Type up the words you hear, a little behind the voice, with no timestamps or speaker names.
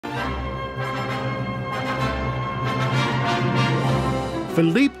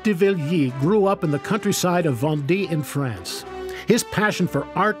Philippe de Villiers grew up in the countryside of Vendée in France. His passion for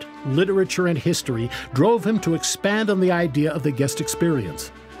art, literature, and history drove him to expand on the idea of the guest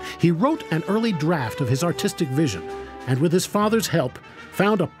experience. He wrote an early draft of his artistic vision, and with his father's help,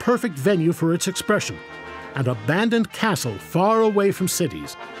 found a perfect venue for its expression, an abandoned castle far away from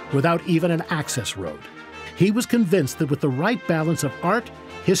cities, without even an access road. He was convinced that with the right balance of art,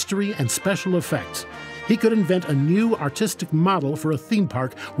 history, and special effects, he could invent a new artistic model for a theme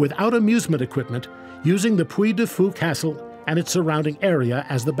park without amusement equipment, using the Puy du Fou castle and its surrounding area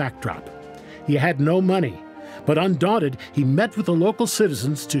as the backdrop. He had no money, but undaunted, he met with the local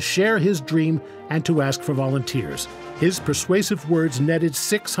citizens to share his dream and to ask for volunteers. His persuasive words netted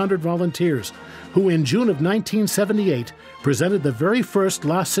 600 volunteers, who in June of 1978 presented the very first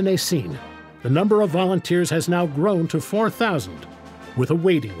La Cinéscénie. The number of volunteers has now grown to 4,000, with a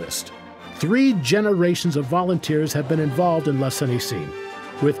waiting list. 3 generations of volunteers have been involved in La Cinéscénie,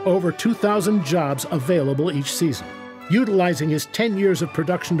 with over 2,000 jobs available each season. Utilizing his 10 years of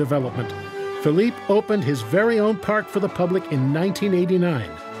production development, Philippe opened his very own park for the public in 1989,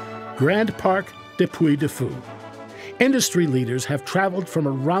 Grand Parc de Puy du Fou. Industry leaders have traveled from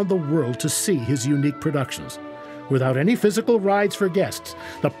around the world to see his unique productions. Without any physical rides for guests,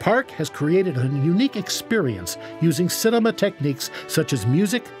 the park has created a unique experience using cinema techniques such as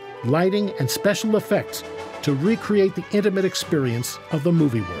music, lighting, and special effects to recreate the intimate experience of the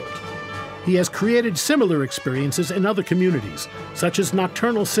movie world. He has created similar experiences in other communities, such as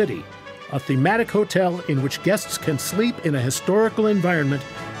Nocturnal City, a thematic hotel in which guests can sleep in a historical environment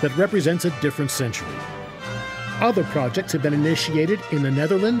that represents a different century. Other projects have been initiated in the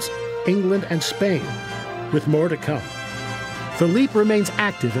Netherlands, England, and Spain, with more to come. Philippe remains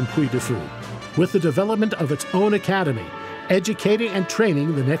active in Puy du Fou, with the development of its own academy, educating and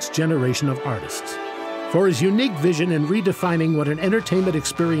training the next generation of artists. For his unique vision in redefining what an entertainment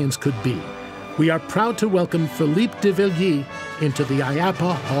experience could be, we are proud to welcome Philippe de Villiers into the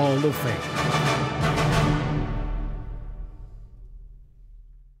IAAPA Hall of Fame.